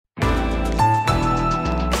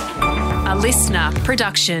A listener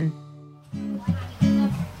production.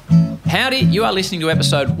 Howdy, you are listening to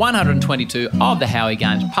episode 122 of the Howie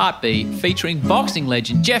Games Part B, featuring boxing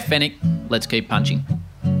legend Jeff Fenech. Let's keep punching.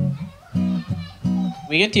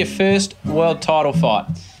 We get to your first world title fight,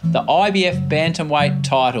 the IBF Bantamweight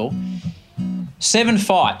title. 7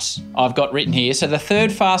 fights I've got written here, so the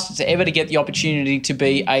third fastest ever to get the opportunity to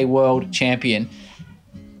be a world champion.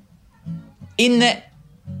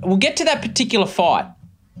 We'll get to that particular fight,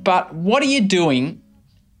 but what are you doing?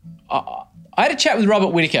 I had a chat with Robert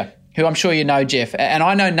Whittaker, who I'm sure you know, Jeff, and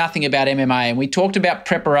I know nothing about MMA, and we talked about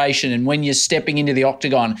preparation and when you're stepping into the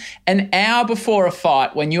octagon. An hour before a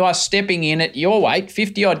fight, when you are stepping in at your weight,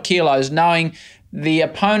 50-odd kilos, knowing the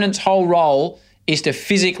opponent's whole role is to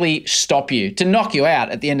physically stop you, to knock you out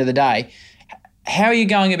at the end of the day. How are you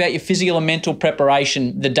going about your physical and mental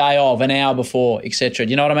preparation the day of, an hour before, etc.? Do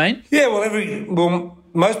you know what I mean? Yeah,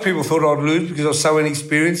 most people thought I'd lose because I was so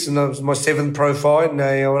inexperienced, and it was my 7th pro fight, and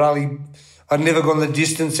I'd never gone the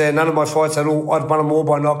distance, and none of my fights I'd won them all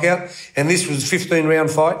by knockout, and this was a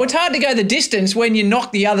 15-round fight. Well, it's hard to go the distance when you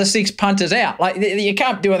knock the other 6 punters out. Like, you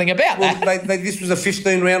can't do anything about that. This was a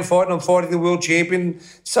 15-round fight, and I'm fighting the world champion.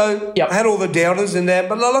 So I had all the doubters,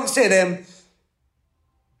 but like I said,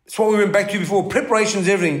 it's what we went back to before. Preparation's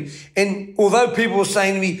everything. And although people were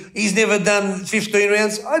saying to me, he's never done 15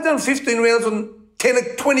 rounds, I've done 15 rounds on 10 or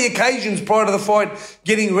 20 occasions prior to the fight,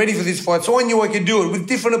 getting ready for this fight. So I knew I could do it with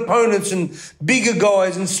different opponents and bigger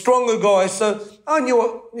guys and stronger guys. So I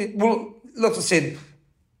knew, like I said,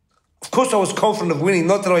 of course I was confident of winning.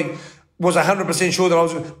 Not that I was 100% sure that I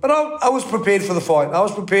was, but I was prepared for the fight. I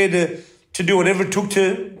was prepared to do whatever it took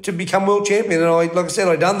to become world champion. And like I said,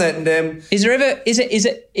 I done that. And is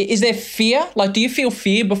there fear? Like, do you feel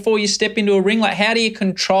fear before you step into a ring? Like, how do you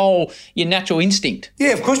control your natural instinct?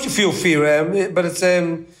 Yeah, of course you feel fear, but it's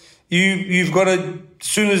you've got to, as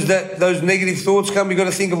soon as those negative thoughts come, you've got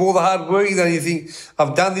to think of all the hard work. Then you think,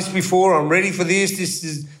 I've done this before. I'm ready for this.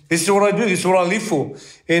 This is what I do. This is what I live for.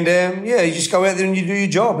 And you just go out there and you do your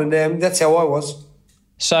job. And that's how I was.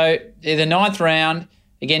 So the 9th round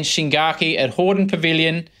against Shingaki at Horden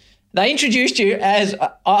Pavilion. They introduced you as,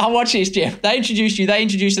 I watch this, Jeff. They introduced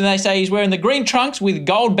and they say he's wearing the green trunks with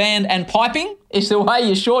gold band and piping. It's the way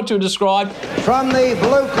you're short to describe. From the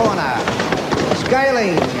blue corner,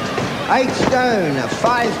 scaling 8 stone,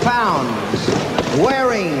 5 pounds,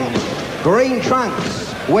 wearing green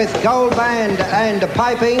trunks with gold band and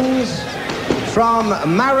pipings, from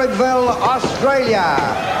Marrickville, Australia,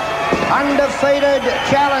 undefeated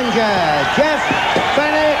challenger, Jeff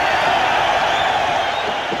Fenech.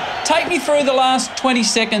 Take me through the last 20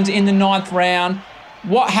 seconds in the 9th round.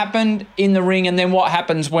 What happened in the ring, and then what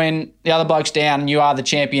happens when the other bloke's down and you are the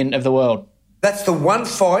champion of the world? That's the one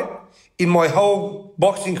fight in my whole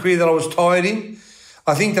boxing career that I was tired in.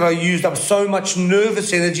 I think that I used up so much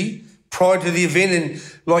nervous energy prior to the event, and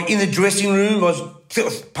like in the dressing room, I was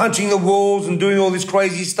punching the walls and doing all this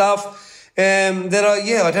crazy stuff. It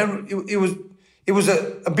was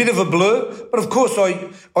a bit of a blur, but of course I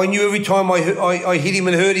knew every time I hit him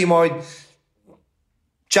and hurt him, I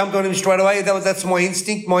jumped on him straight away. That's my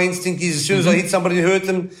instinct. My instinct is, as soon as I hit somebody and hurt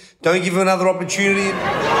them, don't give them another opportunity.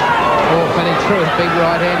 Fenech threw a big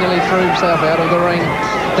right hand, nearly threw himself out of the ring.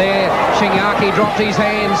 There, Shingaki dropped his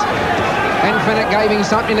hands, and Fenech gave him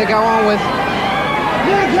something to go on with.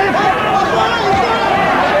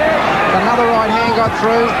 Another right hand got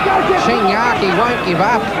through. Shingaki won't give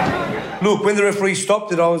up. Look, when the referee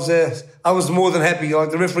stopped it, I was more than happy. Like,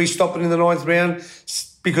 the referee stopped it in the 9th round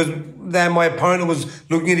because my opponent was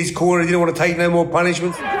looking at his corner. He didn't want to take no more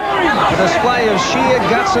punishments. A display of sheer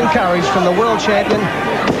guts and courage from the world champion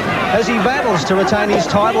as he battles to retain his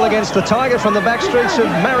title against the Tiger from the back streets of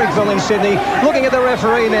Marrickville in Sydney. Looking at the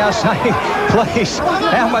referee now, saying, please,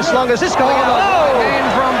 how much longer is this going on? Oh!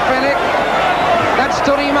 Hand from Fenech. That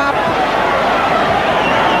stood him up.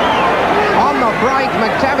 On the break,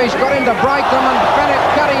 McTavish got in to break them, and Fenech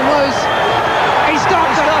cut him loose. He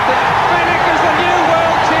stopped it. Fenech is the new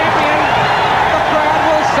world champion. The crowd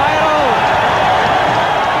will say it all.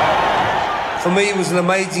 For me, it was an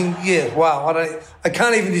amazing, wow. I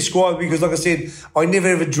can't even describe it because, like I said, I never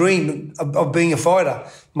ever dreamed of being a fighter.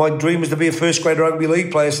 My dream was to be a first-grade rugby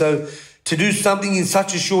league player. So to do something in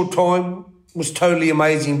such a short time was totally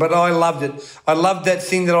amazing, but I loved it. I loved that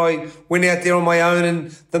thing that I went out there on my own,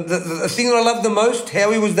 and the thing that I loved the most,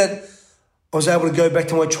 Howie, was that I was able to go back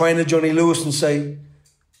to my trainer, Johnny Lewis, and say,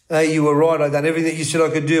 hey, you were right, I've done everything that you said I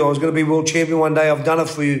could do. I was going to be world champion one day, I've done it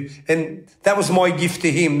for you. And that was my gift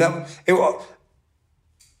to him.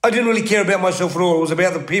 I didn't really care about myself at all. It was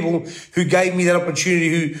about the people who gave me that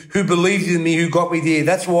opportunity, who believed in me, who got me there.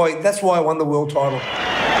 That's why I won the world title.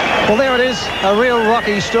 Well, there it is, a real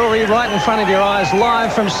Rocky story right in front of your eyes,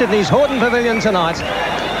 live from Sydney's Horton Pavilion tonight.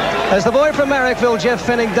 As the boy from Marrickville, Jeff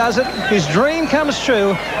Fenech, does it, his dream comes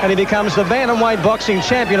true and he becomes the bantamweight boxing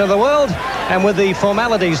champion of the world. And with the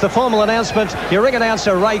formalities, the formal announcement, your ring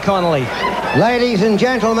announcer, Ray Connolly. Ladies and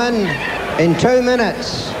gentlemen, in 2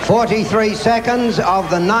 minutes, 43 seconds of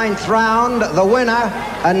the 9th round, the winner,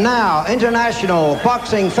 and now International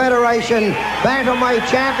Boxing Federation Bantamweight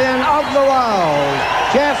Champion of the World,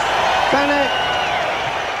 Jeff Fenech.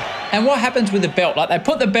 And what happens with the belt? Like, they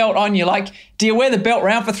put the belt on you. Like, do you wear the belt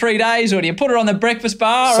around for 3 days, or do you put it on the breakfast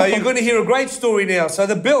bar? So you're going to hear a great story now. So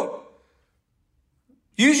the belt,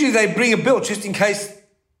 usually they bring a belt just in case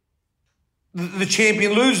the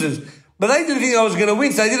champion loses. But they didn't think I was going to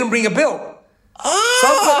win, so they didn't bring a belt.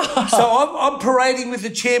 So I'm parading with the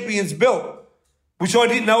champion's belt, which I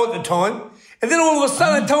didn't know at the time. And then all of a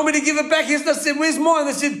sudden they told me to give it back. I said, where's mine?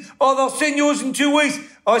 They said, oh, they'll send yours in 2 weeks.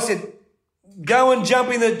 I said, go and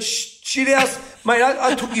jump in the shit house. Mate,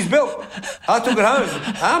 I took his belt. I took it home.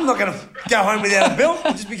 I'm not going to go home without a belt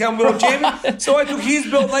and just become world champion. So I took his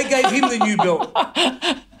belt. They gave him the new belt.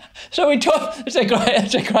 So it's a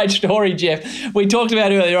great story, Jeff. We talked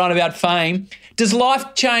about earlier on about fame. Does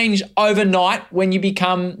life change overnight when you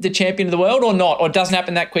become the champion of the world or not? Or it doesn't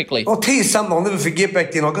happen that quickly? I'll tell you something I'll never forget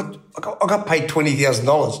back then. I got paid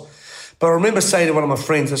 $20,000. But I remember saying to one of my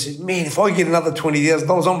friends, I said, man, if I get another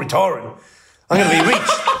 $20,000, I'm retiring. I'm going to be rich.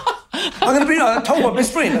 I told my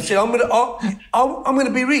best friend, I said, I'm going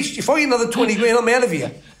to be rich. If I get another 20 grand, I'm out of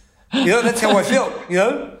here. You know, that's how I felt, you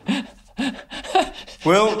know.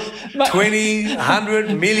 Well, 20,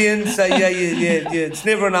 100, million, so yeah, it's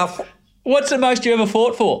never enough. What's the most you ever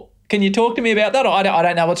fought for? Can you talk to me about that? Or I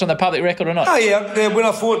don't know what's on the public record or not. Oh, yeah, when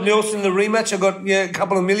I fought Nelson in the rematch, I got a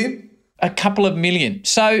couple of million. A couple of million.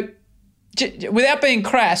 So, without being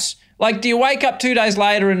crass, like, do you wake up 2 days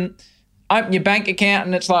later and open your bank account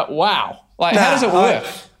and it's like, wow. Like, how does it work?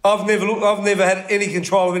 I've never had any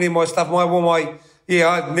control of any of my stuff.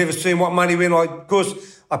 I've never seen what money went. Of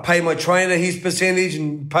course, I pay my trainer his percentage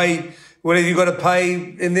and pay whatever you got to pay,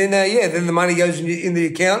 and then then the money goes in the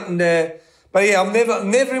account. And but yeah, I've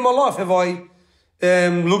never in my life have I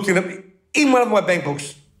looked in one of my bank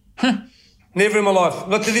books. Never in my life,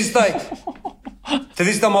 not to this day. To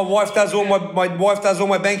this day, my wife does all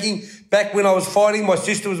my banking. Back when I was fighting, my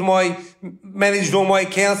sister managed all my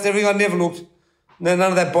accounts and everything. I never looked. No,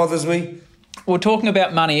 none of that bothers me. We're talking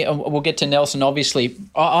about money, and we'll get to Nelson, obviously.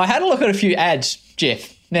 I had a look at a few ads,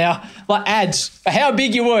 Jeff. Now, like ads, how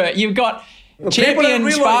big you were. You've got champion spark. People don't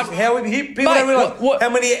realise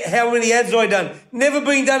how many ads I've done. Never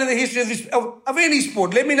been done in the history of any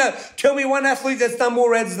sport. Let me know. Tell me one athlete that's done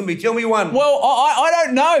more ads than me. Tell me one. Well, I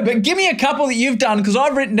don't know, but give me a couple that you've done, because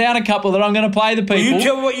I've written down a couple that I'm going to play the people. Well, you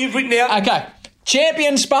tell me what you've written down. Okay.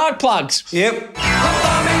 Champion spark plugs. Yep.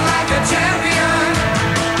 Performing like a champion.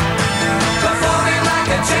 Performing like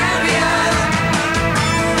a champion.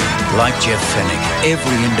 Like Jeff Fenech,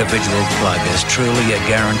 every individual plug is truly a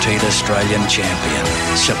guaranteed Australian champion,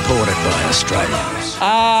 supported by Australians.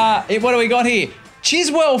 What do we got here?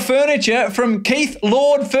 Chiswell Furniture from Keith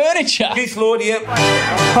Lord Furniture. Keith Lord, yep.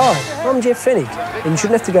 Hi, I'm Jeff Fenech, and you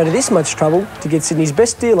shouldn't have to go to this much trouble to get Sydney's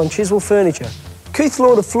best deal on Chiswell Furniture. Keith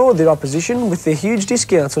Lord have floored their opposition with their huge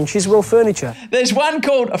discounts on Chiswell Furniture. There's one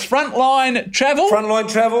called a Frontline Travel. Frontline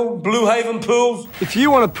Travel, Blue Haven Pools. If you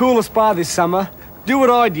want a pool or spa this summer, do what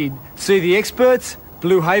I did. See the experts,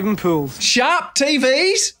 Blue Haven Pools. Sharp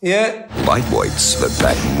TVs. Yeah. Lightweights that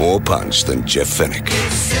pack more punch than Jeff Fenech.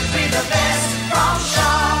 It's simply the best from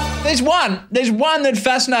Sharp. There's one that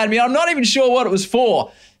fascinated me. I'm not even sure what it was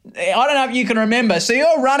for. I don't know if you can remember. So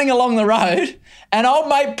you're running along the road and old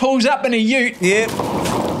mate pulls up in a ute. Yeah.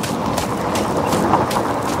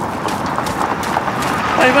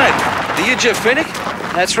 Hey, mate, are you Jeff Fenech?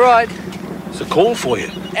 That's right. It's a call for you.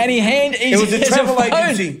 And it was a travel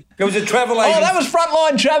agency. It was a travel agency. Oh, that was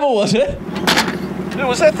Frontline Travel, was it? Who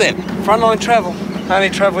was that then? Frontline Travel. Only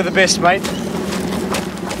travel with the best, mate.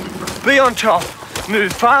 Be on top.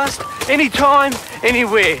 Move fast. Anytime,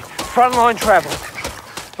 anywhere. Frontline Travel.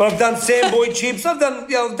 But I've done Samboy chips. I've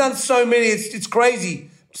done so many. It's crazy.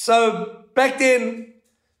 So back then,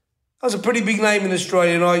 I was a pretty big name in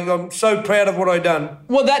Australia, and I'm so proud of what I've done.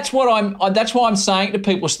 Well, that's why I'm saying to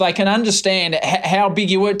people, so they can understand how big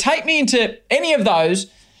you were. Take me into any of those.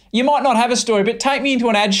 You might not have a story, but take me into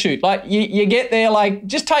an ad shoot. Like you get there, like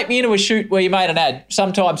just take me into a shoot where you made an ad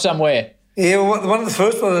sometime somewhere. Yeah, well, one of the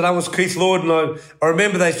first ones I done was Keith Lord, and I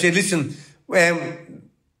remember they said, listen,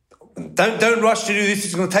 don't rush to do this.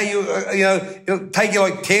 It's going to take you, it'll take you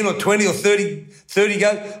like 10 or 20 or 30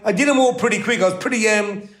 goes. I did them all pretty quick. I was pretty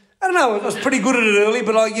I don't know. I was pretty good at it early,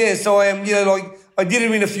 but so I am. I did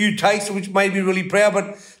it in a few takes, which made me really proud.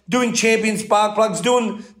 But doing champion spark plugs,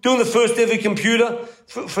 doing the first ever computer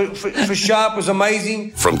for Sharp was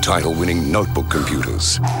amazing. From title-winning notebook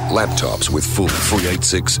computers, laptops with full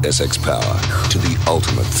 386 SX power, to the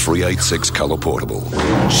ultimate 386 color portable.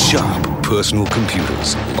 Sharp personal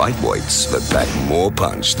computers, lightweights that pack more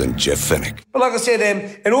punch than Jeff Fenech. But like I said,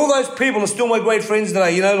 and all those people are still my great friends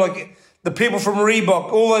today. The people from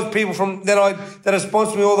Reebok, all those people that have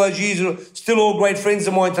sponsored me all those years are still all great friends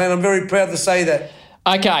of mine, and I'm very proud to say that.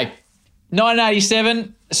 Okay,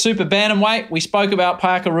 1987, Super Bantamweight. We spoke about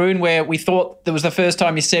Parker Roon, where we thought that was the first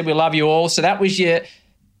time you said we love you all. So that was your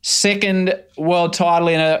second world title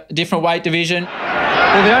in a different weight division.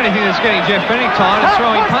 Well, the only thing that's getting Jeff Fenech tired is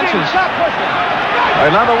throwing punches.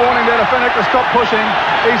 Another warning there to Fenech to stop pushing.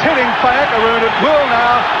 He's hitting Parker Roon at will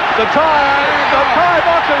now. The Thai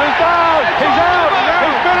boxer is down. He's out.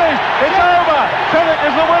 He's finished. It's over. Fenech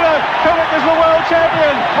is the winner. Fenech is the world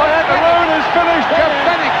champion. Parker Roon is finished. Jeff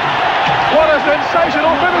Fenech. What a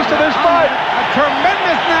sensational finish to this fight. A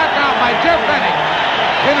tremendous knockout by Jeff Fenech.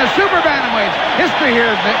 In the Super Bantamweights, history here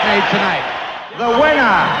is made tonight. The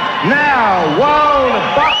winner, now World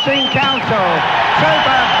Boxing Council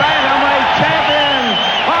Super Bantamweight Champion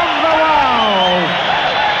of the world,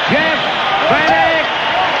 Jeff Fenech.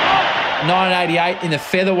 1988 in the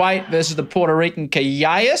featherweight versus the Puerto Rican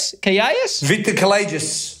Calles. Victor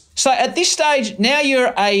Calles. So at this stage, now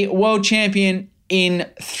you're a world champion in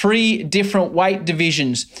 3 different weight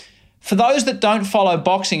divisions. For those that don't follow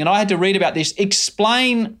boxing, and I had to read about this,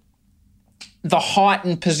 explain the height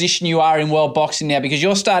and position you are in world boxing now, because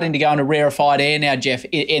you're starting to go into rarefied air now, Jeff,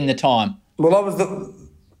 in the time. Well, I was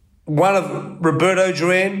one of Roberto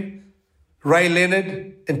Duran, Ray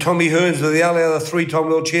Leonard and Tommy Hearns were the only other 3-time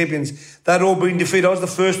world champions. They'd all been defeated. I was the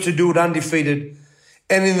first to do it undefeated.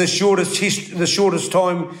 And in the shortest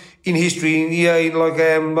time in history,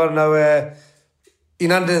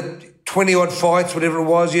 in under 20-odd fights, whatever it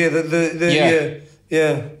was,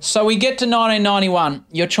 yeah. So we get to 1991.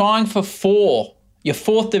 You're trying for your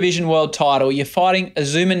 4th division world title. You're fighting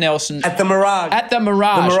Azumah Nelson. At the Mirage. At the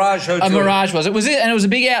Mirage. The Mirage Hotel. A Mirage was it? And it was a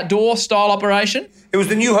big outdoor style operation? It was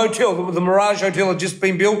the new hotel. The Mirage Hotel had just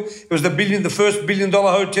been built. It was the first $1 billion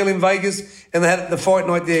hotel in Vegas, and they had the fight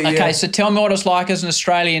night there. Okay, so tell me what it's like as an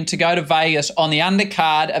Australian to go to Vegas on the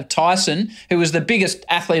undercard of Tyson, who was the biggest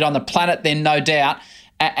athlete on the planet then, no doubt,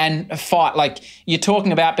 and fight. Like, you're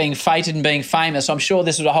talking about being fated and being famous. I'm sure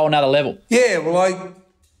this was a whole nother level. Yeah, well, I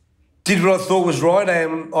did what I thought was right.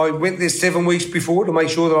 I went there 7 weeks before to make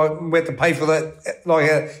sure that I went to pay for that. I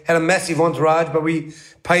had a massive entourage, but we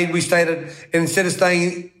stayed at, and instead of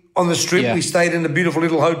staying on the strip, we stayed in a beautiful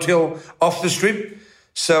little hotel off the strip.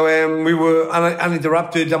 So we were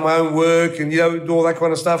uninterrupted, done my own work and, all that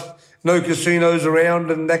kind of stuff. No casinos around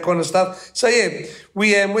and that kind of stuff. So,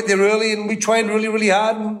 we went there early and we trained really, really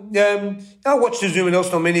hard. And I watched Azumah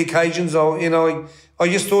Nelson on many occasions. I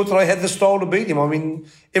just thought that I had the style to beat him. I mean,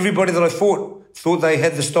 everybody that I fought thought they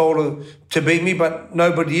had the style to beat me, but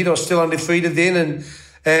nobody did. I was still undefeated then.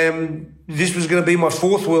 And this was going to be my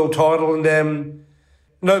 4th world title. And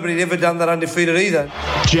nobody had ever done that undefeated either.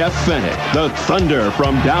 Jeff Fenech, the Thunder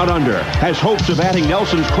from Down Under, has hopes of adding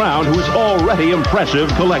Nelson's crown to his already impressive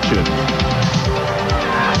collection.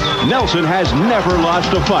 Nelson has never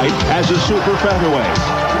lost a fight as a super featherweight.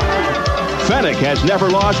 Fenech has never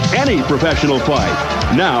lost any professional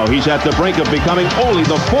fight. Now he's at the brink of becoming only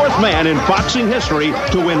the 4th man in boxing history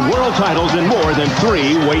to win world titles in more than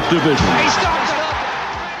 3 weight divisions.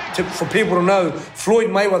 For people to know, Floyd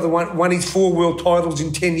Mayweather won his 4 world titles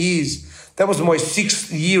in 10 years. That was my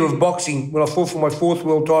 6th year of boxing when I fought for my 4th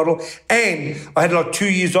world title. And I had 2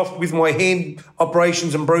 years off with my hand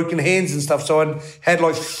operations and broken hands and stuff. So I'd had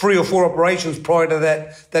 3 or 4 operations prior to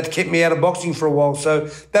that kept me out of boxing for a while. So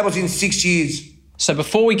that was in 6 years. So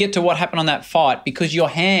before we get to what happened on that fight, because your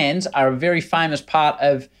hands are a very famous part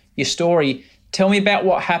of your story, tell me about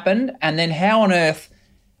what happened and then how on earth,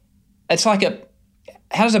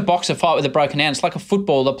 how does a boxer fight with a broken hand? It's like a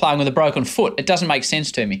footballer playing with a broken foot. It doesn't make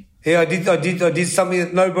sense to me. Yeah, I did something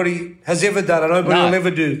that nobody has ever done and nobody will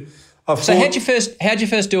ever do. So how'd you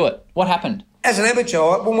first do it? What happened? As an amateur,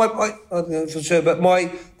 I don't know for sure, but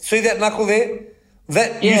see that knuckle there?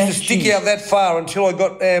 That used to stick out that far until I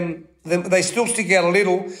got they still stick out a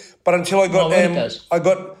little, but until I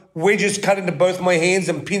got wedges cut into both my hands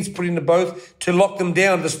and pins put into both to lock them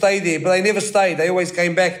down to stay there. But they never stayed. They always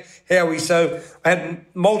came back, Howie. So I had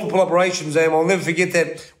multiple operations. I'll never forget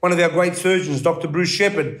that one of our great surgeons, Dr. Bruce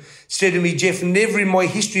Shepherd, said to me, Jeff, never in my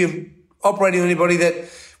history of operating on anybody that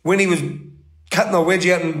when he was cutting a wedge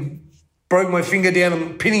out and broke my finger down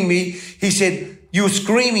and pinning me, he said, "You were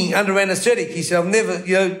screaming under anaesthetic." He said, "I've never,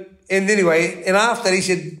 and anyway, and after that,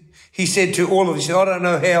 he said to all of us, "I don't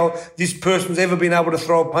know how this person's ever been able to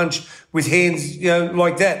throw a punch with hands,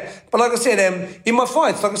 like that." But like I said, in my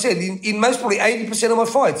fights, like I said, in most probably 80% of my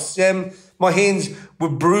fights, my hands were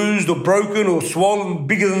bruised or broken or swollen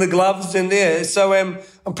bigger than the gloves, and so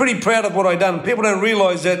I'm pretty proud of what I done. People don't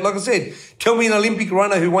realise that. Like I said, tell me an Olympic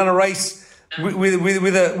runner who won a race with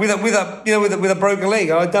a broken leg.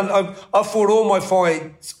 I fought all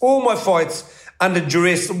my fights under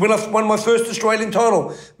duress. When I won my first Australian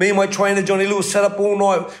title, me and my trainer Johnny Lewis sat up all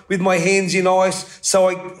night with my hands in ice so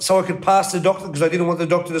I could pass the doctor, because I didn't want the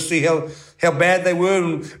doctor to see how bad they were.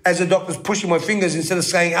 And as the doctor's pushing my fingers, instead of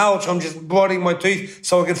saying ouch, I'm just blotting my teeth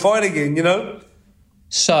so I could fight again,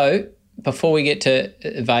 So, before we get to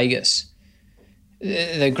Vegas,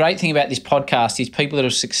 the great thing about this podcast is people that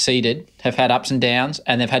have succeeded have had ups and downs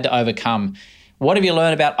and they've had to overcome. What have you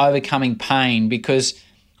learned about overcoming pain? Because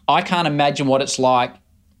I can't imagine what it's like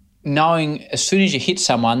knowing as soon as you hit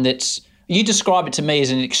someone you describe it to me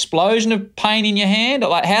as an explosion of pain in your hand.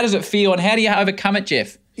 Like, how does it feel and how do you overcome it,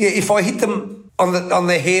 Jeff? Yeah, if I hit them on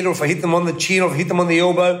the head, or if I hit them on the chin, or if I hit them on the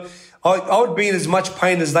elbow, I would be in as much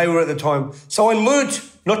pain as they were at the time. So I learnt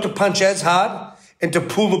not to punch as hard and to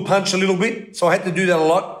pull the punch a little bit. So I had to do that a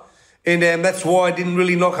lot. And that's why I didn't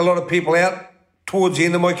really knock a lot of people out towards the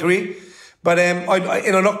end of my career. But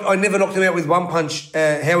I never knocked them out with one punch.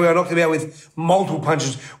 However, I knocked them out with multiple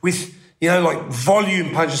punches, with, like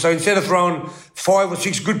volume punches. So instead of throwing 5 or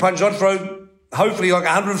 6 good punches, I'd throw hopefully like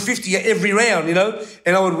 150 every round, and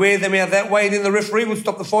I would wear them out that way, and then the referee would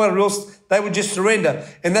stop the fight, or else they would just surrender.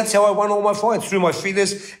 And that's how I won all my fights, through my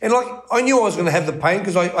fitness. And I knew I was going to have the pain,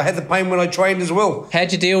 because I had the pain when I trained as well.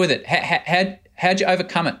 How'd you deal with it? How'd you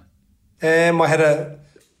overcome it? I had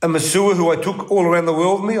a masseur who I took all around the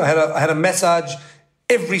world with me. I had a massage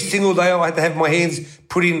every single day. I had to have my hands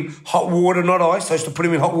put in hot water, not ice. I used to put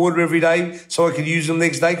them in hot water every day so I could use them the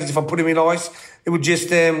next day, because if I put them in ice, it would just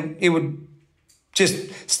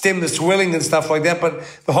stem the swelling and stuff like that. But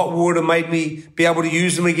the hot water made me be able to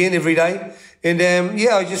use them again every day. And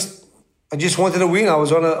I just wanted to win. I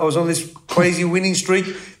was on this crazy winning streak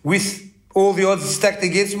with all the odds stacked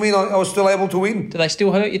against me, and I was still able to win. Do they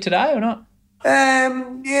still hurt you today or not?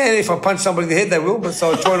 Yeah, if I punch somebody in the head, they will. But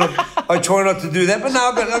so I try not to do that. But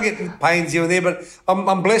no, I get pains here and there. But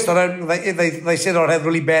I'm blessed. They said I'd have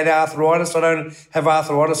really bad arthritis. I don't have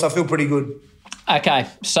arthritis. I feel pretty good. Okay,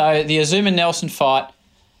 so the Azumah Nelson fight,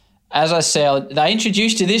 as I said, they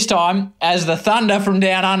introduced you this time as the Thunder from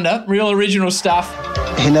Down Under, real original stuff.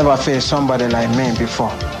 He never faced somebody like me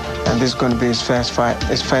before, and this is going to be his first fight,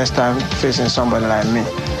 his first time facing somebody like me,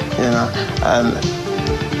 and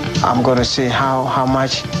I'm going to see how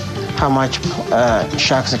much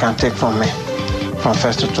shots he can take from me from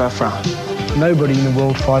first to 12th round. Nobody in the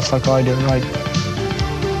world fights like I do, right?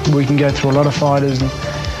 We can go through a lot of fighters,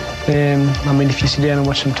 and if you sit down and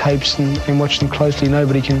watch some tapes and watch them closely,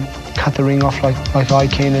 nobody can cut the ring off like I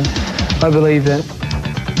can. And I believe that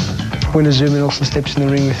when Azumah Nelson steps in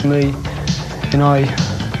the ring with me and I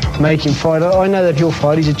make him fight, I know that he'll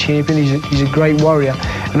fight. He's a champion, he's a great warrior,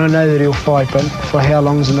 and I know that he'll fight, but for how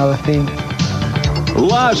long is another thing.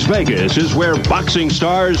 Las Vegas is where boxing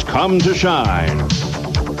stars come to shine.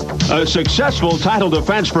 A successful title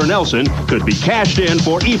defense for Nelson could be cashed in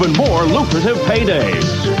for even more lucrative paydays.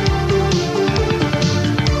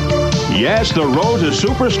 Yes, the road to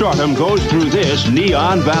superstardom goes through this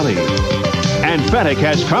Neon Valley. And Fenech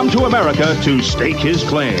has come to America to stake his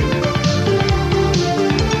claim.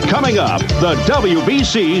 Coming up, the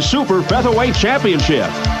WBC Super Featherweight Championship.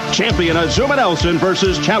 Champion Azumah Nelson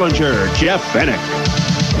versus challenger Jeff Fenech.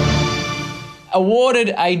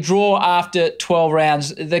 Awarded a draw after 12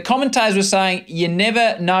 rounds. The commentators were saying you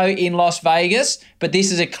never know in Las Vegas, but this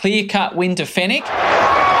is a clear-cut win to Fenech.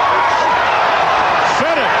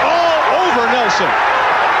 Fenech all over Nelson.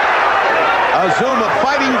 Azumah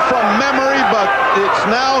fighting from memory, but it's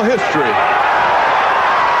now history.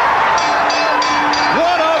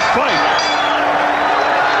 What a fight!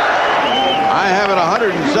 I have it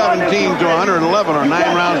 117 to 111 or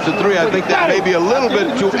 9 rounds to 3. I think that may be a little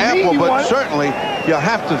bit too ample, but certainly you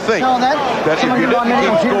have to think that if you didn't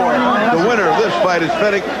keep score, the winner of this fight is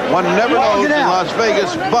Fenech. One never knows in Las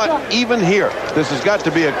Vegas, but even here, this has got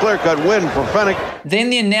to be a clear-cut win for Fenech. Then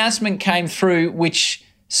the announcement came through, which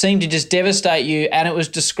seemed to just devastate you, and it was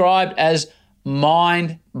described as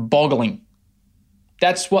mind-boggling.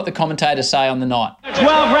 That's what the commentators say on the night.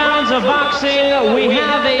 12 rounds of boxing. We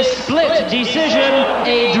have a split decision,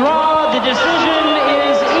 a draw. The decision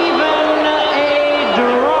is even a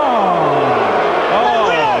draw. Oh,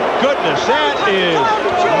 goodness.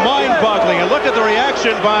 look at the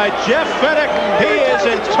reaction by Jeff Fenech. He is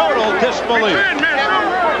in total disbelief.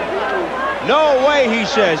 No way, he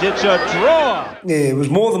says. It's a draw. Yeah, it was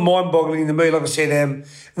more than mind-boggling to me, like I said.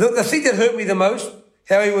 The thing that hurt me the most,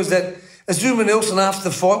 Howie, was that Azumah Nelson, after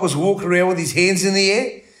the fight, was walking around with his hands in the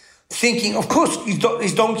air, thinking, of course,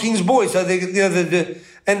 he's Don King's boy. So,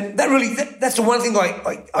 and that's the one thing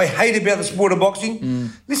I hate about the sport of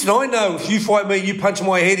boxing. Listen, I know if you fight me, you punch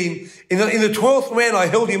my head in the 12th round, I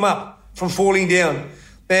held him up from falling down.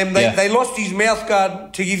 They lost his mouth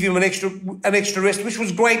guard to give him an extra rest, which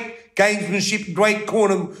was great gamesmanship, great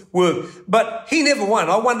corner work. But he never won.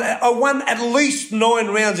 I won at least 9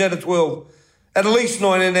 rounds out of 12. At least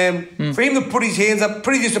 9. And for him to put his hands up,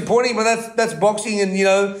 pretty disappointing, but that's boxing, and,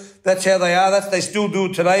 that's how they are. They still do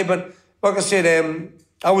it today. But like I said,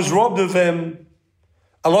 I was robbed of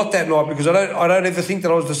a lot that night, because I don't ever think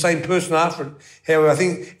that I was the same person after it. However, I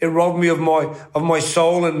think it robbed me of my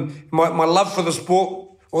soul and my love for the sport.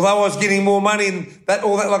 Although I was getting more money and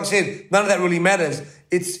all that, like I said, none of that really matters.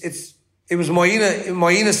 It was my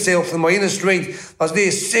inner self and my inner strength. I was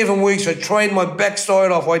there 7 weeks. I trained my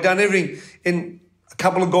backside off. I done everything, and a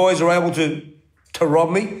couple of guys were able to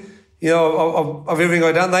rob me, of everything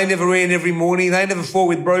I done. They never ran every morning. They never fought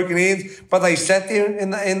with broken hands, but they sat there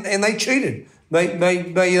and they cheated. They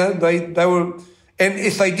were, and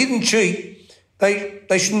if they didn't cheat,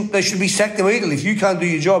 they should be sacked immediately. If you can't do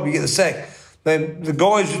your job, you get the sack.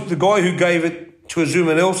 The guy who gave it to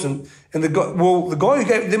Azumah Nelson, and the guy who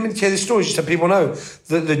gave, let me tell you this story just so people know,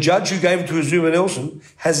 the judge who gave it to Azumah Nelson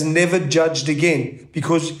has never judged again,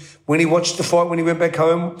 because when he watched the fight, when he went back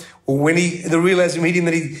home, or when the realism hit him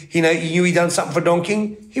that he knew he'd done something for Don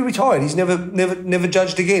King, he retired. He's never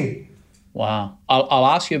judged again. Wow. I'll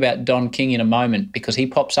ask you about Don King in a moment, because he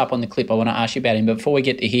pops up on the clip. I want to ask you about him. But before we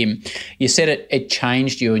get to him, you said it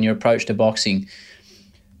changed you in your approach to boxing.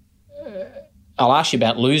 I'll ask you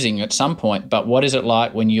about losing at some point, but what is it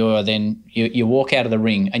like when you walk out of the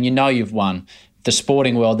ring and you've won? The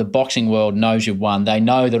sporting world, the boxing world knows you've won. They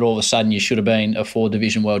know that all of a sudden you should have been a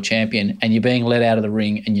 4-division world champion, and you're being let out of the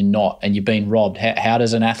ring and you're not, and you're being robbed. How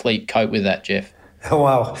does an athlete cope with that, Jeff? Oh,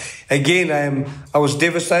 wow. Again, I was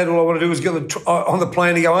devastated. All I want to do was get on the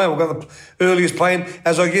plane to go home. I got the earliest plane.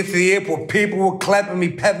 As I get to the airport, people were clapping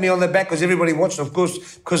me, patting me on the back, because everybody watched, of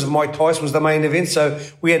course, because of Mike Tyson was the main event. So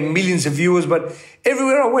we had millions of viewers, but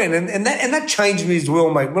everywhere I went, and that changed me as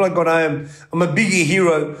well, mate. When I got home, I'm a bigger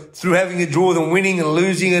hero through having a draw than winning and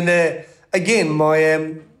losing. And again,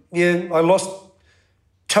 I lost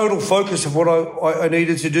total focus of what I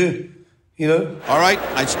needed to do. All right,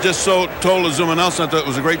 I just told Azumah Nelson I thought it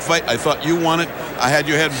was a great fight. I thought you won it. I had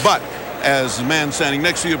your head, but as the man standing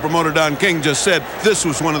next to you, promoter Don King, just said, this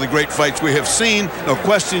was one of the great fights we have seen. No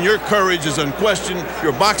question, your courage is unquestioned.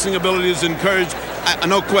 Your boxing ability is encouraged.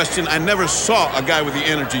 No question, I never saw a guy with the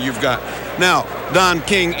energy you've got. Now, Don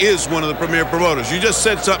King is one of the premier promoters. You just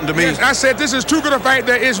said something to me. Yes, I said this is too good a fight.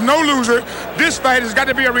 There is no loser. This fight has got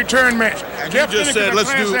to be a return match. And you just said,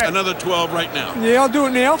 let's do another 12 right now. Yeah, I'll do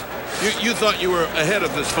it now. You thought you were ahead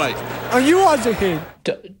of this fight. Oh, you was ahead.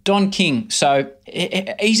 Don King, so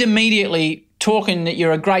he's immediately talking that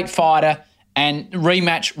you're a great fighter, and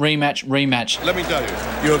rematch. Let me tell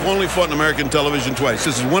you, you have only fought on American television twice.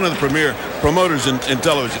 This is one of the premier promoters in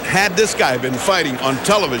television. Had this guy been fighting on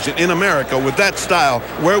television in America with that style,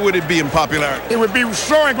 where would it be in popularity? It would be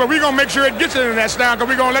soaring, but we're going to make sure it gets into that style, because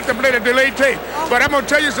we're going to let them play the delayed tape. But I'm going to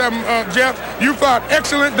tell you something, Jeff. You fought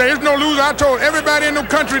excellent. There is no loser. I told everybody in the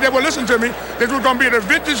country that will listen to me this was going to be the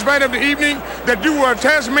vintage fight of the evening, that you were a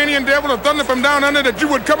Tasmanian devil, a thunder from down under, that you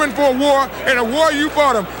would come in for a war, and a war you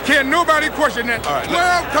fought him. Can't nobody question that. All right,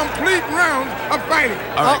 12 complete rounds of fighting.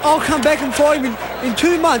 Right. I'll come back and fight him in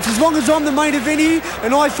 2 months. As long as I'm the main event here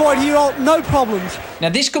and I fight here, no problems. Now,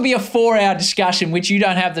 this could be a 4-hour discussion, which you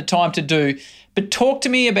don't have the time to do, but talk to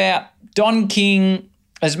me about Don King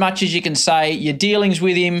as much as you can say, your dealings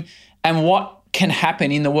with him, and what can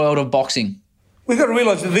happen in the world of boxing. We've got to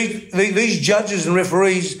realise that these judges and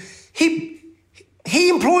referees, he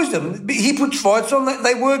employs them. He puts fights on,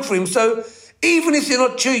 they work for him. So even if they're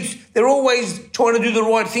not cheats, they're always trying to do the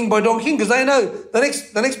right thing by Don King, because they know the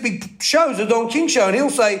next big show is a Don King show, and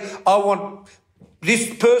he'll say, I want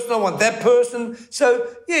this person, I want that person. So,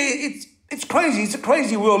 yeah, it's crazy. It's a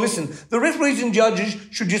crazy world. Listen, the referees and judges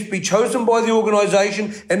should just be chosen by the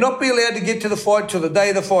organisation and not be allowed to get to the fight till the day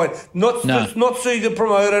of the fight. Not see the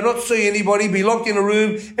promoter, not see anybody, be locked in a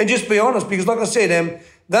room and just be honest. Because like I said,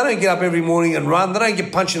 they don't get up every morning and run. They don't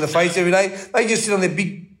get punched in the face every day. They just sit on their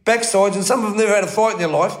big backsides, and some of them never had a fight in their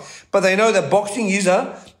life, but they know that boxing is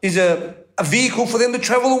a vehicle for them to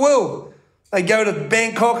travel the world. They go to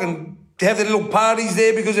Bangkok and have their little parties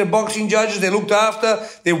there because they're boxing judges. They're looked after.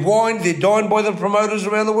 They're wined. They're dined by the promoters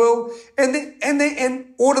around the world,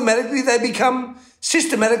 and automatically they become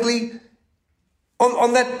systematically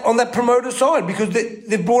on that promoter side because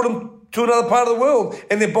they brought them to another part of the world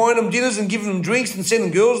and they're buying them dinners and giving them drinks and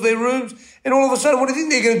sending girls to their rooms. And all of a sudden, what do you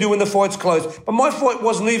think they're going to do when the fight's close? But my fight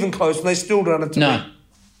wasn't even close, and they still done it to me.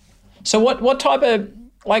 So what type of,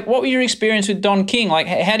 like, what was your experience with Don King? Like,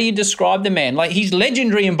 how do you describe the man? Like, he's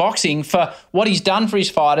legendary in boxing for what he's done for his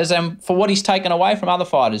fighters and for what he's taken away from other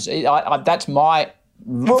fighters. That's my,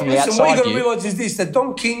 from the outside what you got to view. realise is this, that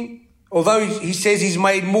Don King, although he says he's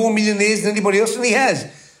made more millionaires than anybody else, and he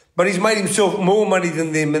has, but he's made himself more money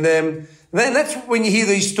than them. And that's when you hear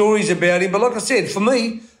these stories about him. But like I said, for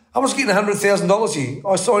me, I was getting $100,000 here.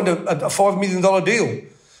 I signed a $5 million deal.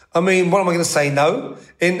 I mean, what am I going to say? No.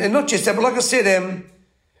 And not just that, but like I said,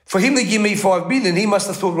 for him to give me $5 million, he must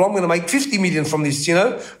have thought, well, I'm going to make $50 million from this, you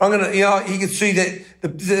know. I'm going to, you know, he could see that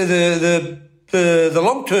the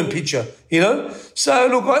long-term picture, you know. So,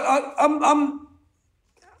 look,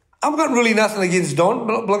 I've got really nothing against Don,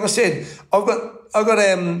 but like I said, I've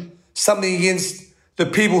got something against the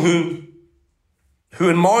people who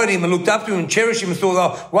admired him and looked up to him and cherished him and thought,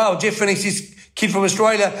 oh, wow, Jeff Fenech's this kid from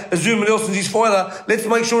Australia, Azumah Nelson's his fighter, let's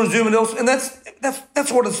make sure Azumah Nelson, and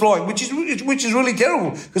that's what it's like, which is really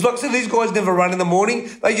terrible. Because like I said, these guys never run in the morning.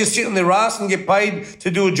 They just sit on their ass and get paid to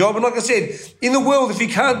do a job. And like I said, in the world, if you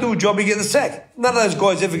can't do a job, you get the sack. None of those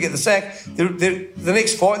guys ever get the sack. The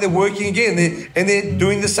next fight, they're working again, and they're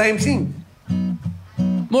doing the same thing.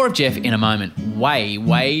 More of Jeff in a moment. Way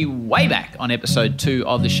back on episode 2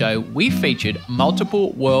 of the show, we featured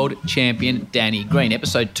multiple world champion Danny Green.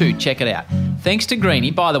 Episode 2, check it out. Thanks to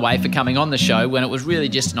Greenie, by the way, for coming on the show when it was really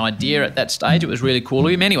just an idea at that stage. It was really cool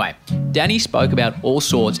of him. Anyway, Danny spoke about all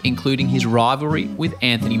sorts, including his rivalry with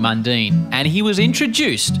Anthony Mundine. And he was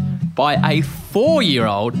introduced by a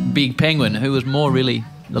 4-year-old Big Penguin, who was more really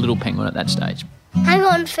the little penguin at that stage. Hang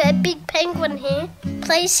on, fair Big Penguin here.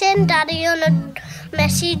 Please send Daddy on a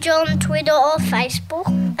message on Twitter or Facebook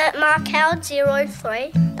at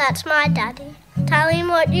markhoward03. That's my daddy. Tell him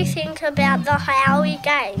what you think about the Howie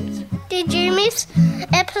Games. Did you miss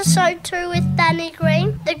episode 2 with Danny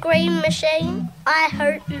Green, the Green Machine? I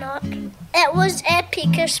hope not. It was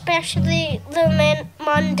epic, especially the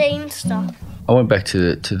mundane stuff. I went back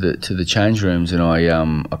to the change rooms and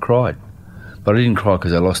I cried, but I didn't cry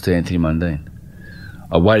because I lost to Anthony Mundine.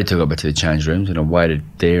 I waited till I got back to the change rooms, and I waited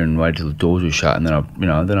there and waited till the doors were shut, and then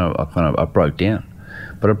I broke down.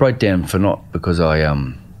 But I broke down for not because I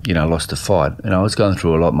lost the fight. And I was going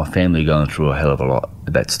through a lot. My family going through a hell of a lot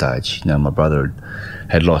at that stage. You know, my brother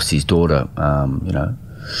had lost his daughter,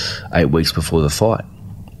 8 weeks before the fight.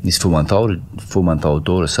 His 4-month-old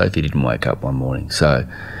daughter, Sophie, didn't wake up one morning. So,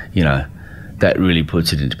 you know, that really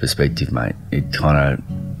puts it into perspective, mate.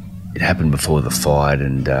 It happened before the fight,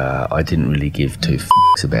 and I didn't really give two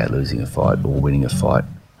f***s about losing a fight or winning a fight.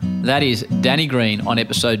 That is Danny Green on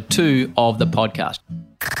episode 2 of the podcast.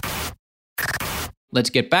 Let's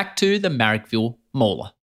get back to the Marrickville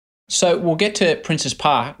Mauler. So we'll get to Princes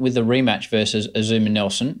Park with the rematch versus Azumah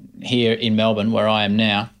Nelson here in Melbourne, where I am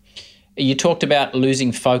now. You talked about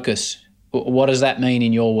losing focus. What does that mean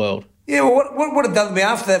in your world? Yeah, well, what it done to me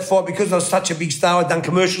after that fight, because I was such a big star, I'd done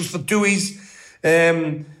commercials for Tui's.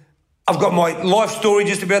 I've got my life story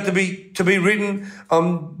just about to be written.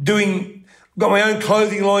 Got my own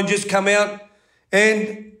clothing line just come out.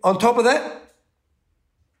 And on top of that,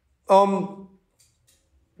 I'm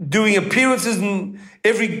doing appearances, and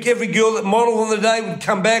every girl that modelled on the day would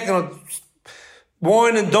come back and I'd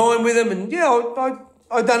wine and dine with them. And,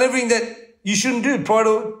 I'd done everything that you shouldn't do prior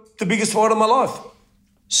to the biggest fight of my life.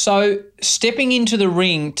 So stepping into the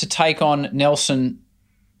ring to take on Nelson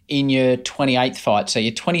in your 28th fight, so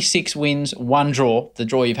your 26 wins, 1 draw, the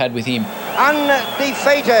draw you've had with him.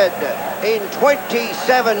 Undefeated in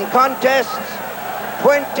 27 contests,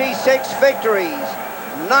 26 victories,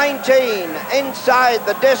 19 inside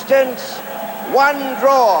the distance, 1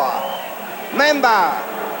 draw. Member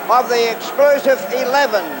of the exclusive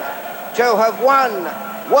 11 to have won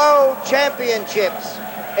world championships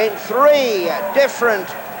in 3 different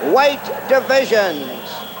weight divisions.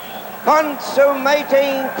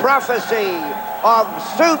 Consummating prophecy of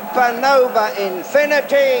supernova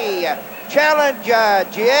infinity, challenger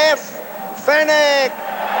Jeff Fenech.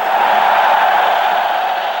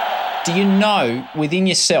 Do you know within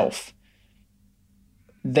yourself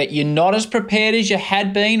that you're not as prepared as you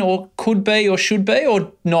had been or could be or should be,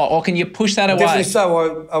 or not? Or can you push that away? Definitely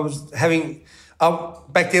so. I was having...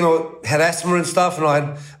 back then I had asthma and stuff, and I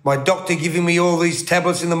had my doctor giving me all these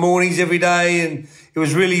tablets in the mornings every day, and it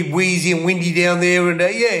was really wheezy and windy down there. And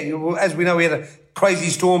as we know, we had a crazy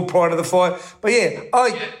storm prior to the fight. But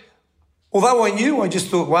although I knew, I just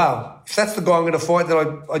thought, wow, if that's the guy I'm going to fight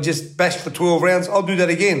that I just bashed for 12 rounds, I'll do that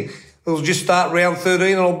again. It'll just start round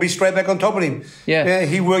 13 and I'll be straight back on top of him. Yeah,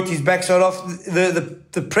 he worked his backside off.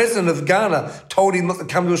 The president of Ghana told him not to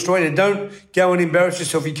come to Australia. Don't go and embarrass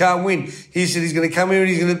yourself. You can't win. He said he's going to come here and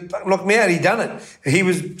he's going to knock me out. He done it. He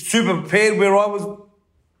was super prepared where I was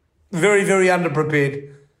very, very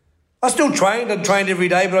underprepared. I still trained. I trained every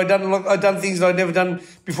day, but I done things that I'd never done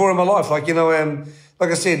before in my life. Like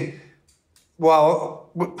I said, well,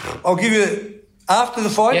 I'll give you after the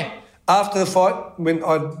fight. Yeah. After the fight, when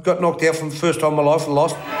I got knocked out for the first time in my life and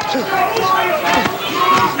lost.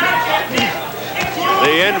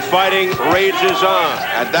 The infighting rages on.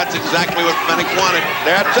 And that's exactly what Fenech wanted.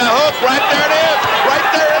 That's a hook. Right there it is. Right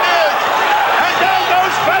there it is. And down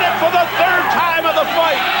goes Fenech for the third time of the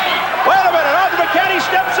fight. Wait a minute. Arthur McKenny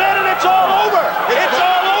steps in and it's all over. It's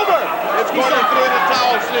all over. It's going to throw in the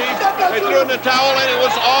towel, Steve. They threw in the towel and it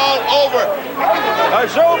was all over.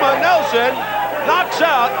 Azumah Nelson knocks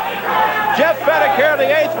out Jeff Fenech here in the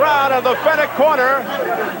 8th round of the Fenech corner,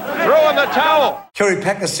 throwing the towel. Kerry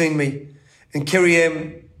Packer seen me, and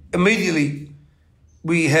Kerry immediately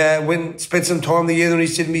we spent some time together, and he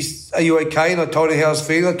said to me, "Are you okay?" And I told him how I was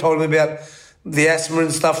feeling. I told him about the asthma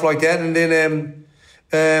and stuff like that, and then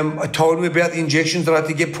I told him about the injections that I had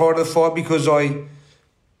to get prior to the fight because for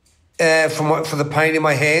the pain in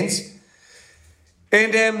my hands.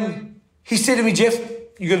 And he said to me, "Jeff,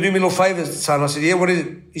 you got to do me a little favour, son." I said, "Yeah, what is it?"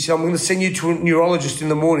 He said, "I'm going to send you to a neurologist in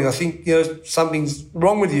the morning. I think, something's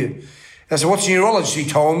wrong with you." And I said, "What's a neurologist?" He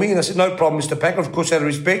told me. And I said, "No problem, Mr. Packer." Of course, out of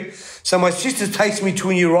respect. So my sister takes me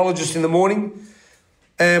to a neurologist in the morning.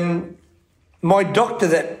 My doctor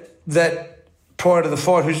that prior to the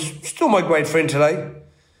fight, who's still my great friend today,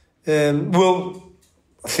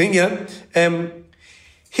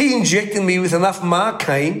 he injected me with enough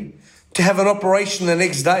Marcaine to have an operation the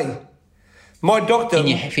next day. My doctor...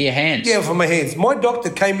 For your hands? Yeah, for my hands. My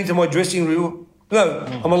doctor came into my dressing room. No,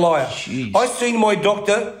 I'm a liar. Geez. I seen my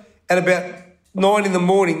doctor at about 9 in the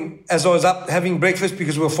morning as I was up having breakfast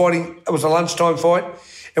because we were fighting. It was a lunchtime fight.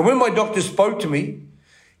 And when my doctor spoke to me,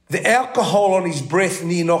 the alcohol on his breath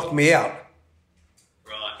near knocked me out.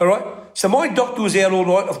 Right. All right? So my doctor was out all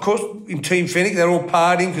night, of course, in Team Fenech. They're all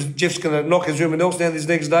partying because Jeff's going to knock Azumah Nelson down this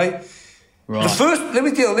next day. Right. Let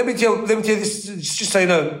me tell you this, just so you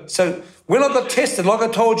know. So when I got tested, like I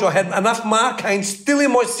told you, I had enough Marcaine still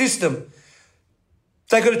in my system.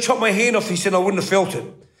 They could have chopped my hand off. He said I wouldn't have felt it.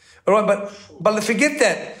 All right, but forget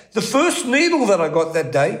that. The first needle that I got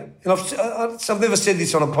that day, and I've never said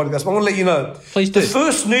this on a podcast, but I want to let you know. Please do. The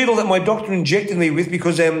first needle that my doctor injected me with,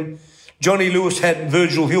 because Johnny Lewis had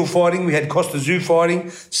Virgil Hill fighting, we had Costa Zoo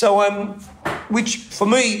fighting. So, which for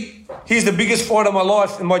me, he's the biggest fight of my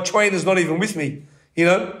life, and my trainer's not even with me,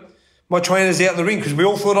 My trainer's out in the ring because we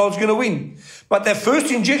all thought I was going to win. But that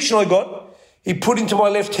first injection I got, he put into my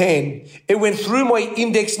left hand. It went through my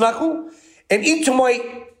index knuckle and into my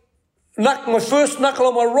first knuckle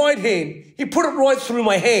on my right hand. He put it right through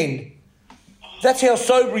my hand. That's how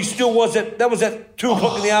sober he still was. That was at 2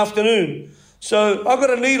 o'clock in the afternoon. So I got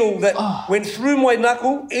a needle that went through my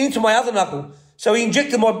knuckle into my other knuckle. So he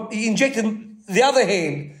injected the other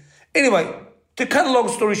hand. Anyway, to cut a long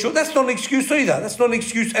story short, that's not an excuse either. That's not an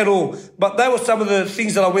excuse at all. But they were some of the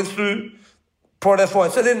things that I went through prior to that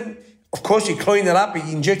fight. So then, of course, he cleaned that up.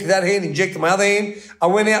 He injected that hand, injected my other hand. I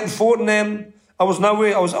went out and fought, and I was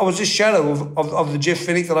nowhere. I was just shadow of the Jeff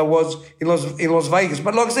Fenech that I was in Las Vegas.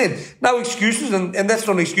 But like I said, no excuses, and that's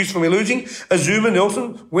not an excuse for me losing. Azumah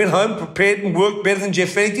Nelson went home, prepared and worked better than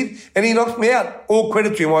Jeff Fenech did, and he knocked me out. All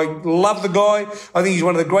credit to him. I love the guy. I think he's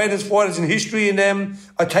one of the greatest fighters in history, and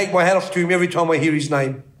I take my hat off to him every time I hear his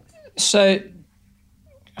name. So,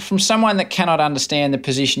 from someone that cannot understand the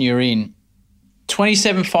position you're in,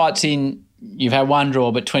 27 fights in, you've had one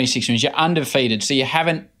draw, but 26 wins. You're undefeated, so you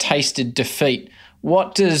haven't tasted defeat.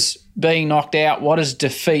 What does being knocked out, what does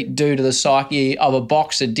defeat do to the psyche of a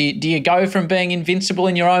boxer? Do you go from being invincible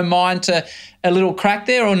in your own mind to a little crack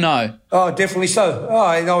there, or no? Oh, definitely so. Oh,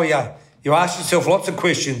 I know, yeah. You ask yourself lots of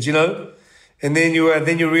questions, and then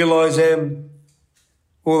you realise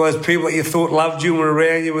all those people that you thought loved you and were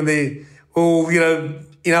around you, when they're all,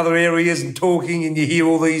 in other areas and talking, and you hear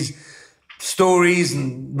all these stories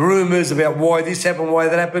and rumours about why this happened, why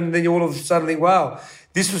that happened, and then you all of a sudden think, wow,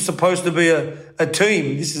 this was supposed to be a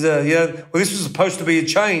team. This is this was supposed to be a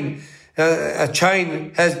chain. A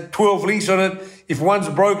chain has 12 links on it. If one's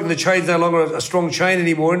broken, the chain's no longer a strong chain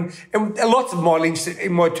anymore. And lots of my links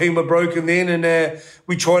in my team were broken then, and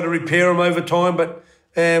we tried to repair them over time. But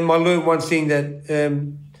I learned one thing,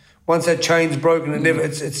 that once that chain's broken,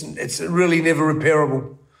 it's really never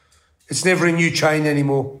repairable. It's never a new chain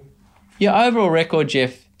anymore. Your overall record,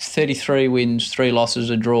 Jeff, 33 wins, 3 losses,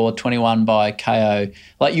 a draw, 21 by KO.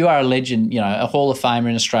 Like, you are a legend, a Hall of Famer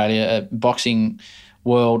in Australia, a boxing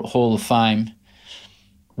world Hall of Fame.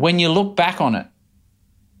 When you look back on it,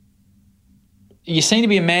 you seem to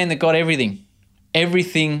be a man that got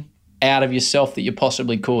everything out of yourself that you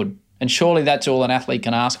possibly could. And surely that's all an athlete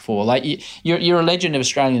can ask for. Like, you're a legend of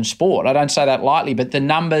Australian sport. I don't say that lightly, but the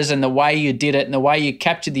numbers and the way you did it and the way you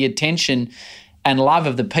captured the attention and love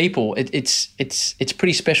of the people, it's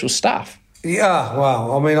pretty special stuff. Yeah,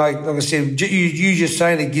 wow. I mean, like I said, you just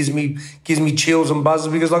saying it gives me chills and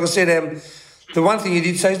buzzes, because, like I said, the one thing you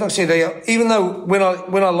did say is, like I said, even though when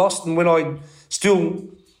I lost and when I still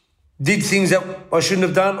did things that I shouldn't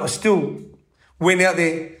have done, I still went out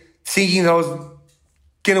there thinking that I was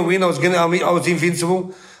going to win. I was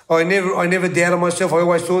invincible. I never doubted myself. I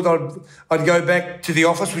always thought I'd go back to the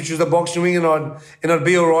office, which was the boxing ring, and I'd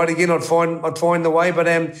be all right again. I'd find the way. But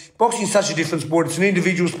boxing's such a different sport. It's an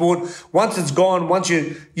individual sport. Once it's gone, once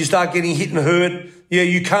you start getting hit and hurt,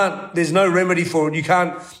 you can't. There's no remedy for it. You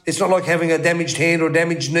can't. It's not like having a damaged hand or a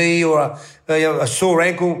damaged knee or a sore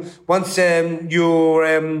ankle. Once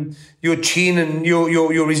your chin and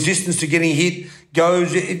your resistance to getting hit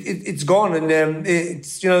goes, it's gone. And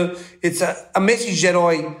it's a message that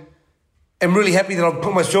I am really happy that I've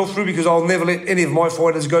put myself through, because I'll never let any of my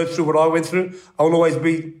fighters go through what I went through. I will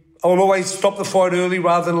always stop the fight early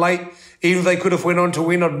rather than late. Even if they could have went on to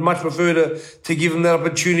win, I'd much prefer to give them that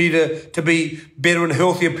opportunity to be better and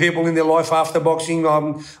healthier people in their life after boxing.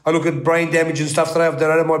 I look at brain damage and stuff that I've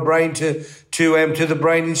donated my brain to the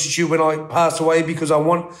Brain Institute when I pass away, because I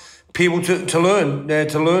want people to learn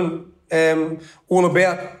all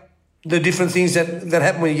about the different things that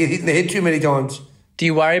happen when you get hit in the head too many times. Do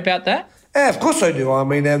you worry about that? Yeah, of course I do. I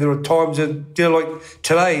mean, there are times that, like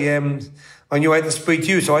today, I knew I had to speak to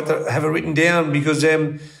you, so I had to have it written down, because,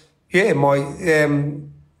 not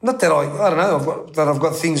that I don't know, I've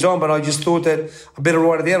got things on, but I just thought that I better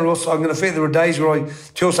write it down, or else I'm going to feel there are days where I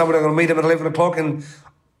tell somebody I'm going to meet them at 11 o'clock and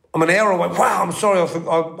I'm an hour away. Wow, I'm sorry, I've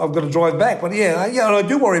got to drive back. But I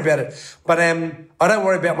do worry about it. But I don't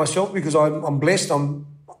worry about myself, because I'm blessed.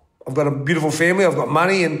 I've got a beautiful family. I've got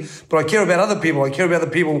money, but I care about other people. I care about the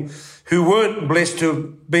people who weren't blessed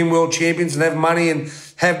to being world champions and have money and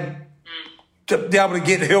have to be able to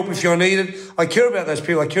get help if you need it. I care about those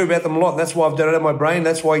people. I care about them a lot. That's why I've donated my brain.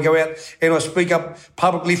 That's why I go out and I speak up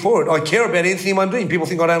publicly for it. I care about Anthony Mundine. People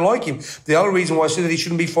think I don't like him. The other reason why I said that he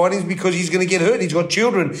shouldn't be fighting is because he's going to get hurt. He's got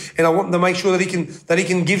children, and I want them to make sure that he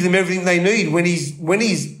can give them everything they need when he's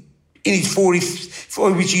in his 40s,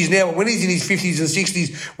 which he's now, when he's in his 50s and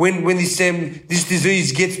 60s, when this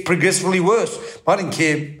disease gets progressively worse. I don't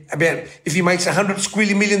care about if he makes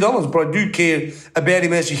 $100 million, but I do care about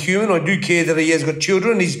him as a human. I do care that he has got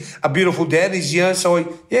children. He's a beautiful dad. So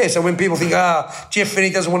when people think, Jeff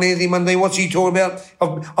Fenech doesn't want anything Mundine, what's he talking about?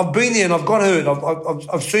 I've been there and I've got hurt.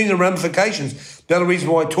 I've seen the ramifications. The other reason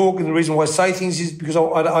why I talk and the reason why I say things is because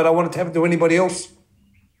I don't want it to happen to anybody else.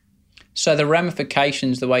 So the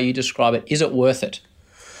ramifications, the way you describe it, is it worth it?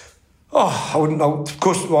 Oh, I wouldn't. Of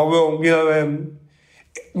course, I will.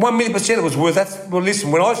 1,000,000% it was worth that. Well,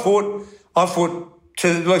 listen, when I fought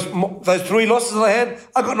to those 3 losses that I had.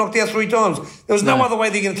 I got knocked out 3 times. There was no other way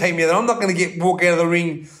they're going to take me out. I'm not going to walk out of the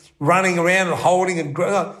ring running around and holding and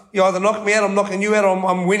you either knock me out, I'm knocking you out, or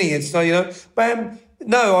I'm winning. It's but.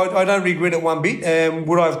 No, I don't regret it one bit.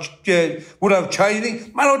 Would I have changed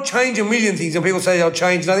anything? Mate, I'd change a million things. And people say I'll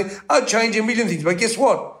change nothing. I'd change a million things. But guess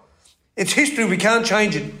what? It's history. We can't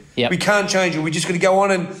change it. Yep. We can't change it. We just got to go on.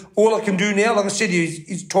 And all I can do now, like I said,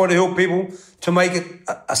 is try to help people to make it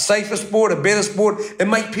a safer sport, a better sport, and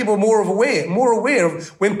make people more aware of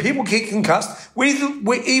when people get concussed, even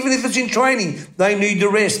if it's in training, they need to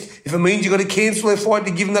rest. If it means you've got to cancel their fight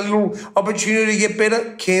to give them that little opportunity to get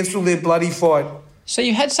better, cancel their bloody fight. So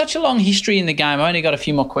you had such a long history in the game. I only got a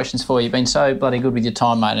few more questions for you. You've been so bloody good with your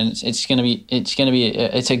time, mate, and it's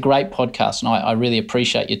a great podcast, and I really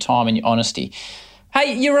appreciate your time and your honesty.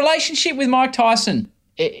 Hey, your relationship with Mike Tyson.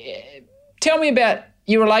 Tell me about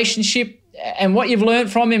your relationship and what you've learned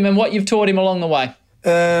from him and what you've taught him along the way.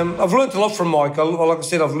 I've learned a lot from Mike. Like I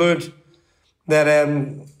said, I've learned that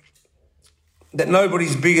that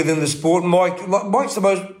nobody's bigger than the sport. Mike's one of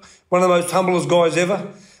the most humblest guys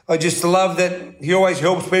ever. I just love that he always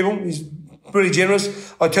helps people. He's really generous.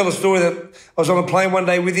 I tell a story that I was on a plane one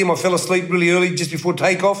day with him. I fell asleep really early just before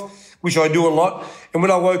takeoff, which I do a lot. And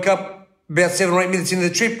when I woke up about 7 or 8 minutes into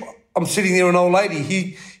the trip, I'm sitting there, an old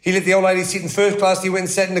lady. he let the old lady sit in first class. He went and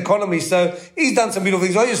sat in economy. So he's done some beautiful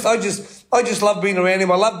things. I just love being around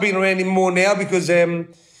him. I love being around him more now because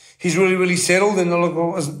he's really, really settled. And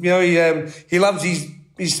he loves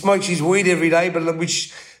he smokes his weed every day, but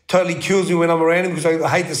which totally kills me when I'm around him because I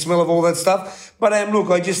hate the smell of all that stuff. But look,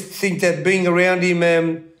 I just think that being around him,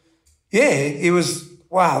 it was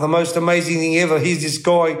the most amazing thing ever. He's this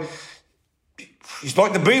guy. He's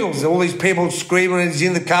like the Beatles. All these people screaming and he's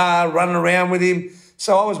in the car, running around with him.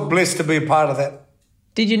 So I was blessed to be a part of that.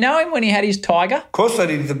 Did you know him when he had his tiger? Of course I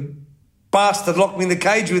did. The bastard locked me in the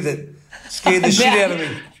cage with it. Scared the shit out of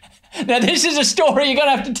me. Now, this is a story you're going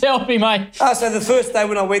to have to tell me, mate. So the first day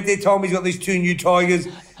when I went there, told me he's got these 2 new tigers,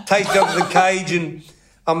 takes me up to the cage and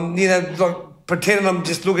I'm, pretending I'm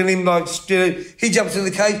just looking at him like, he jumps in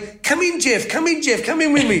the cage. Come in, Jeff, come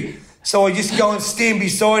in with me. So I just go and stand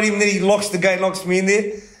beside him, and then he locks the gate, locks me in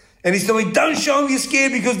there. And he's telling me, don't show him you're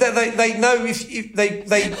scared because they know if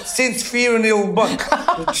they sense fear and they'll...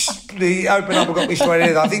 He opened up and got me straight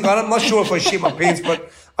in. I'm not sure if I shit my pants,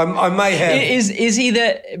 but I may have. Is he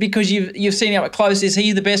because you've seen him up close, is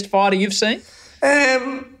he the best fighter you've seen?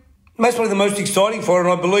 Most probably the most exciting fighter,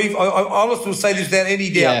 and I believe, I honestly will say this without any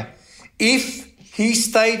doubt. Yeah. If he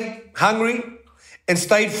stayed hungry and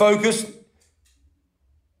stayed focused,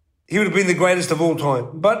 he would have been the greatest of all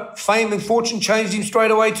time. But fame and fortune changed him straight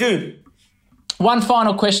away too. One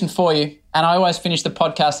final question for you, and I always finish the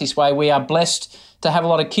podcast this way. We are blessed to have a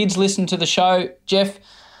lot of kids listen to the show. Jeff,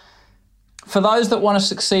 for those that want to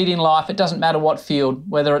succeed in life, it doesn't matter what field,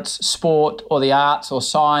 whether it's sport or the arts or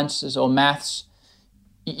sciences or maths,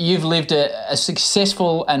 you've lived a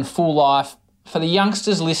successful and full life. For the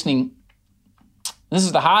youngsters listening, this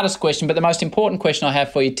is the hardest question, but the most important question I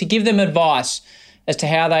have for you, to give them advice as to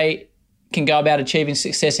how they can go about achieving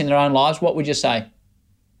success in their own lives, what would you say?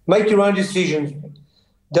 Make your own decisions.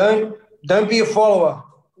 Don't be a follower.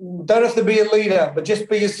 Don't have to be a leader, but just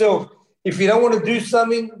be yourself. If you don't want to do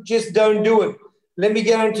something, just don't do it. Let me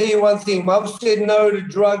guarantee you one thing. I've said no to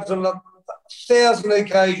drugs on 1,000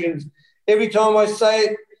 occasions. Every time I say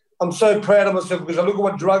it, I'm so proud of myself because I look at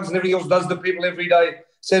what drugs and everything else does to people every day.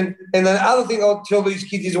 So, and the other thing I'll tell these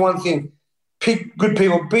kids is one thing. Pick good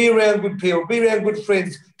people. Be around good people. Be around good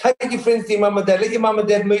friends. Take your friends to your mum and dad. Let your mum and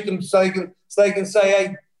dad meet them so they can say,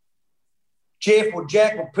 hey, Jeff or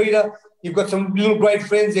Jack or Peter, you've got some little great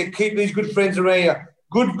friends there. Keep these good friends around you.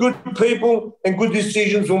 Good people and good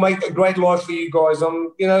decisions will make a great life for you guys.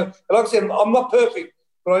 Like I said, I'm not perfect,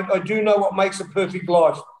 but I do know what makes a perfect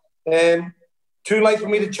life. And too late for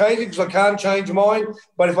me to change it because I can't change mine.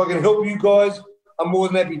 But if I can help you guys, I'm more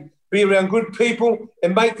than happy. Be around good people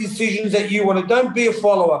and make decisions that you want to. Don't be a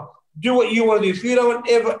follower. Do what you want to do. If you don't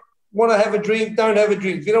ever want to have a drink, don't have a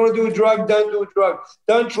drink. If you don't want to do a drug, don't do a drug.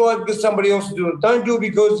 Don't try it because somebody else is doing it. Don't do it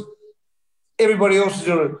because everybody else is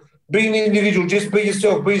doing it. Be an individual. Just be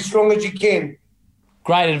yourself. Be as strong as you can.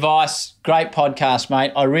 Great advice. Great podcast,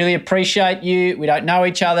 mate. I really appreciate you. We don't know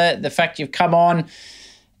each other. The fact you've come on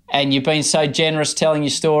and you've been so generous telling your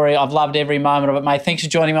story. I've loved every moment of it, mate. Thanks for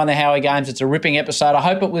joining me on the Howie Games. It's a ripping episode. I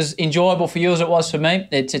hope it was enjoyable for you as it was for me.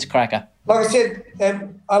 It's a cracker. Like I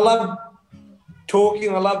said, I love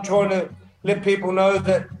talking. I love trying to let people know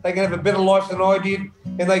that they can have a better life than I did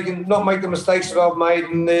and they can not make the mistakes that I've made.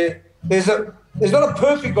 And there's not a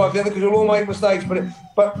perfect life there because we'll all make mistakes,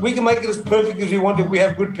 but we can make it as perfect as we want if we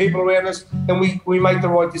have good people around us and we make the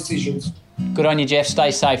right decisions. Good on you, Jeff. Stay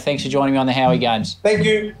safe. Thanks for joining me on the Howie Games. Thank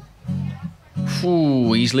you.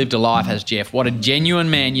 Ooh, he's lived a life, has Jeff. What a genuine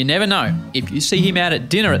man. You never know. If you see him out at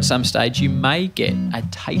dinner at some stage, you may get a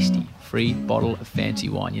tasty free bottle of fancy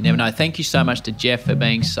wine. You never know. Thank you so much to Jeff for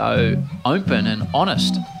being so open and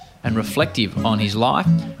honest and reflective on his life.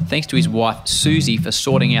 Thanks to his wife Susie for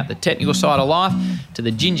sorting out the technical side of life, to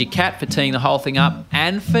the Ginger Cat for teeing the whole thing up,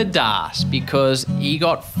 and for Das because he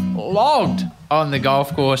got flogged on the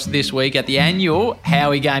golf course this week at the annual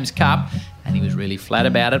Howie Games Cup, and he was really flat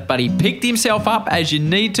about it, but he picked himself up as you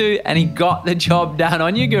need to and he got the job done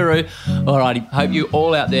on you, Guru. All righty, hope you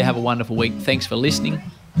all out there have a wonderful week. Thanks for listening.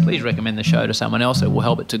 Please recommend the show to someone else. It will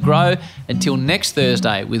help it to grow. Until next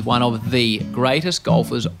Thursday with one of the greatest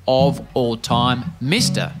golfers of all time,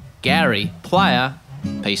 Mr. Gary Player.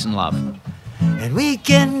 Peace and love. And we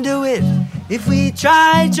can do it if we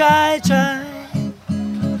try.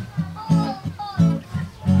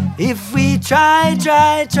 If we try.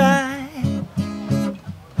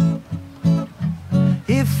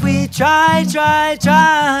 If we try.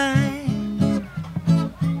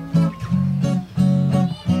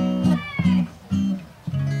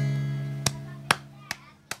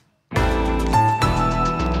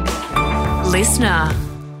 Listener.